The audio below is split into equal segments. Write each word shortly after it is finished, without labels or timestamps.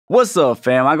What's up,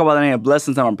 fam? I go by the name of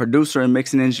Blessons. I'm a producer and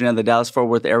mixing engineer in the Dallas-Fort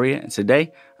Worth area, and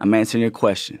today I'm answering your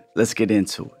question. Let's get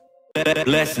into it.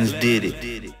 Blessons did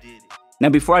it. Now,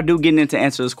 before I do get into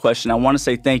answer this question, I want to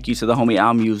say thank you to the homie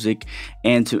Al Music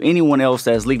and to anyone else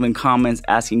that's leaving comments,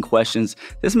 asking questions.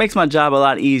 This makes my job a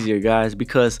lot easier, guys,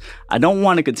 because I don't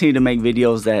want to continue to make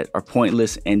videos that are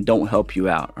pointless and don't help you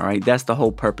out, all right? That's the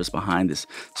whole purpose behind this.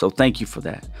 So thank you for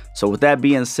that. So with that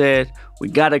being said, we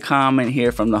got a comment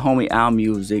here from the homie Al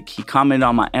Music. He commented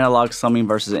on my analog summing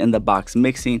versus in-the-box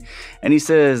mixing, and he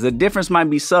says, the difference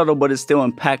might be subtle, but it's still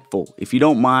impactful. If you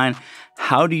don't mind,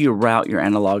 how do you route your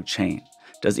analog chain?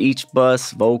 Does each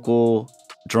bus, vocal,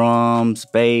 drums,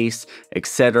 bass,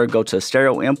 etc. go to a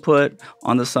stereo input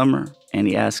on the summer? And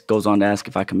he goes on to ask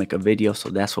if I can make a video, so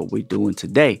that's what we're doing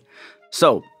today.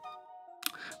 So,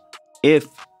 if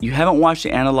you haven't watched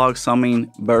the analog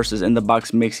summing versus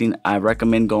in-the-box mixing, I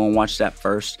recommend go and watch that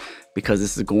first because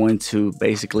this is going to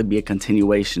basically be a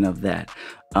continuation of that.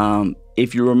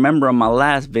 If you remember in my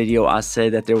last video, I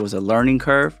said that there was a learning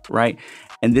curve, right?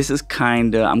 And this is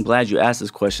I'm glad you asked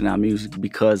this question, Al Music,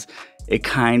 because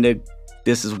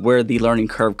this is where the learning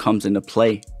curve comes into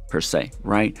play, per se,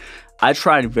 right? I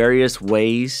tried various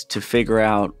ways to figure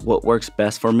out what works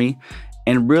best for me.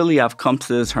 And really, I've come to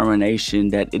the determination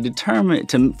that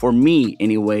for me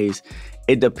anyways,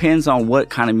 it depends on what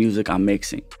kind of music I'm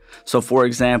mixing. So for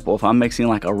example, if I'm mixing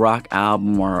like a rock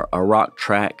album or a rock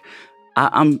track,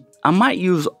 I might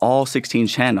use all 16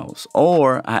 channels,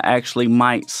 or I actually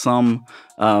might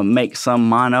make some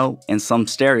mono and some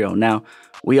stereo. Now,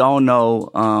 we all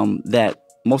know that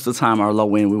most of the time our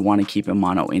low end we want to keep in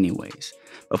mono anyways.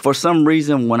 But for some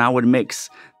reason, when I would mix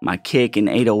my kick and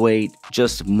 808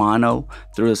 just mono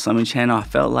through the summing channel, I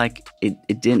felt like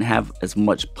it didn't have as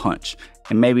much punch.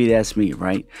 And maybe that's me,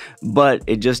 right? But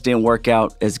it just didn't work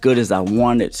out as good as I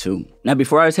wanted to. Now,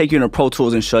 before I take you into Pro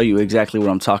Tools and show you exactly what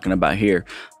I'm talking about here,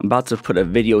 I'm about to put a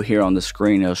video here on the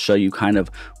screen. It'll show you kind of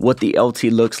what the LT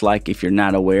looks like if you're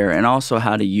not aware, and also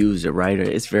how to use it, right?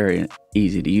 It's very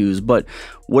easy to use. But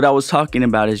what I was talking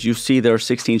about is you see there are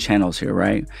 16 channels here,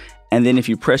 right? And then if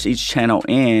you press each channel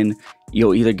in,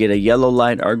 you'll either get a yellow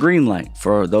light or a green light,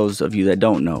 for those of you that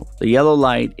don't know. The yellow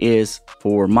light is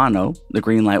for mono, the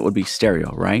green light would be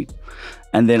stereo, right?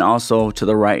 And then also to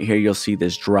the right here, you'll see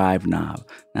this drive knob.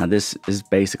 Now this is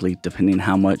basically depending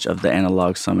how much of the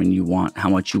analog summing you want, how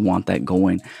much you want that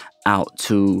going out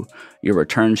to your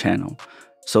return channel.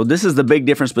 So this is the big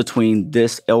difference between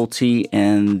this LT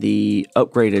and the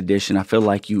upgrade edition. I feel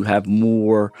like you have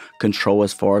more control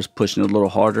as far as pushing it a little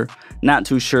harder. Not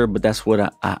too sure, but that's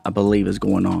what I believe is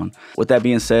going on. With that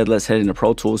being said, let's head into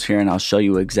Pro Tools here and I'll show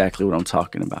you exactly what I'm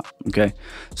talking about, okay?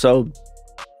 So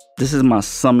this is my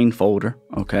summing folder,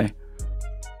 okay?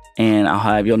 And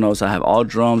you'll notice I have all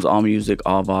drums, all music,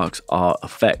 all Vox, all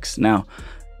effects. Now,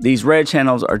 these red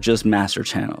channels are just master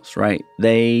channels, right?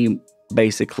 They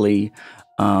basically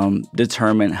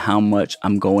determine how much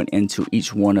I'm going into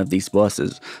each one of these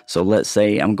buses. So let's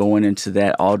say I'm going into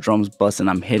that all drums bus and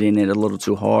I'm hitting it a little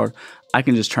too hard. I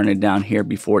can just turn it down here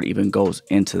before it even goes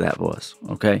into that bus,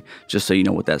 okay? Just so you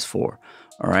know what that's for,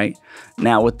 all right?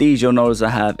 Now with these, you'll notice I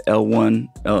have line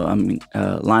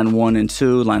 1 and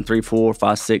 2, line 3, 4,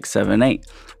 5, 6, 7, 8.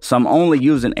 So I'm only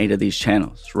using 8 of these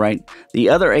channels, right? The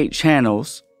other 8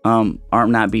 channels are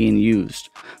not being used.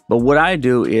 But what I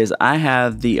do is I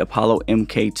have the Apollo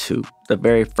MK2, the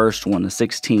very first one, the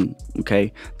 16,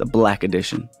 okay, the black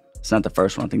edition. It's not the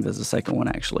first one, I think that's the second one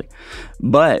actually.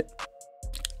 But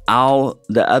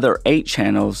the other 8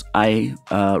 channels I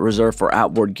reserve for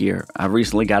outboard gear. I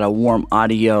recently got a Warm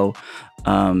Audio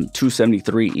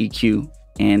 273 EQ,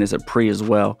 and it's a pre as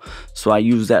well. So I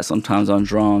use that sometimes on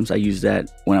drums. I use that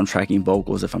when I'm tracking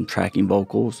vocals, if I'm tracking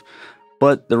vocals.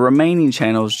 But the remaining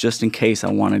channels, just in case I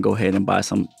want to go ahead and buy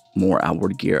some more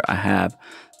outboard gear, I have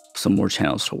some more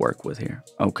channels to work with here,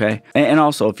 okay? And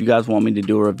also, if you guys want me to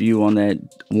do a review on that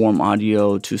Warm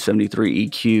Audio 273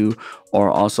 EQ,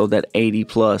 or also that 80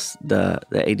 plus, the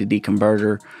A to D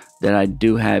converter that I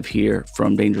do have here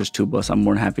from Dangerous Tubus, I'm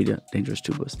more than happy to,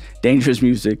 Dangerous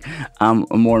Music, I'm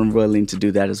more than willing to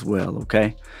do that as well,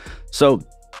 okay? So,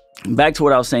 back to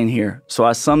what I was saying here. So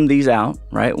I sum these out,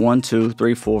 right? 1, 2,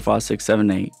 3, 4, 5, 6, 7,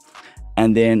 8.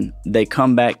 And then they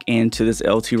come back into this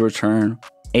LT return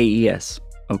AES,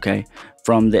 okay?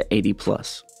 From the 80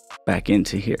 plus back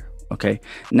into here, okay?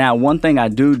 Now, one thing I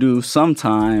do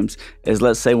sometimes is,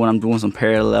 let's say when I'm doing some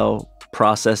parallel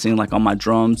processing like on my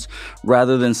drums,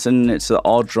 rather than sending it to the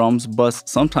all drums bus,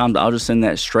 sometimes I'll just send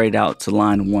that straight out to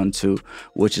line 1, 2,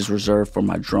 which is reserved for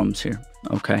my drums here,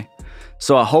 okay?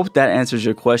 So I hope that answers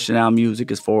your question, Al Music,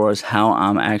 as far as how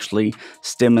I'm actually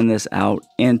stemming this out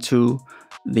into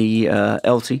the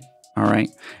LT. All right.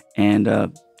 And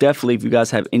definitely, if you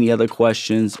guys have any other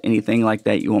questions, anything like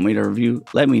that you want me to review,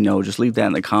 let me know. Just leave that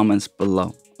in the comments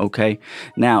below. Okay.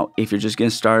 Now, if you're just getting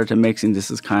started to mixing,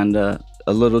 this is kind of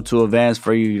a little too advanced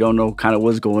for you. You don't know kind of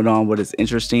what's going on, but it's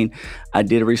interesting. I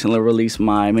did recently release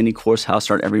my mini course, How to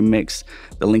Start Every Mix.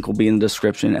 The link will be in the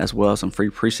description, as well as some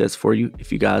free presets for you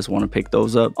if you guys want to pick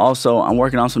those up. Also, I'm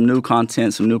working on some new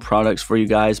content, some new products for you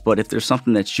guys. But if there's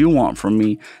something that you want from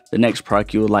me, the next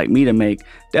product you would like me to make,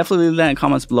 definitely leave that in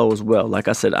comments below as well. Like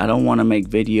I said, I don't want to make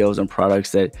videos and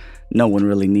products that no one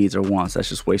really needs or wants. That's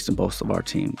just wasting both of our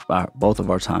time,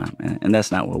 and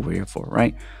that's not what we're here for,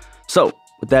 right? So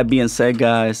with that being said,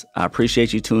 guys, I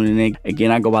appreciate you tuning in.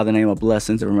 Again, I go by the name of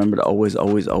Blessons, and remember to always,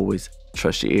 always, always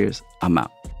trust your ears. I'm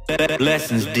out.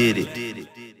 Blessings did it.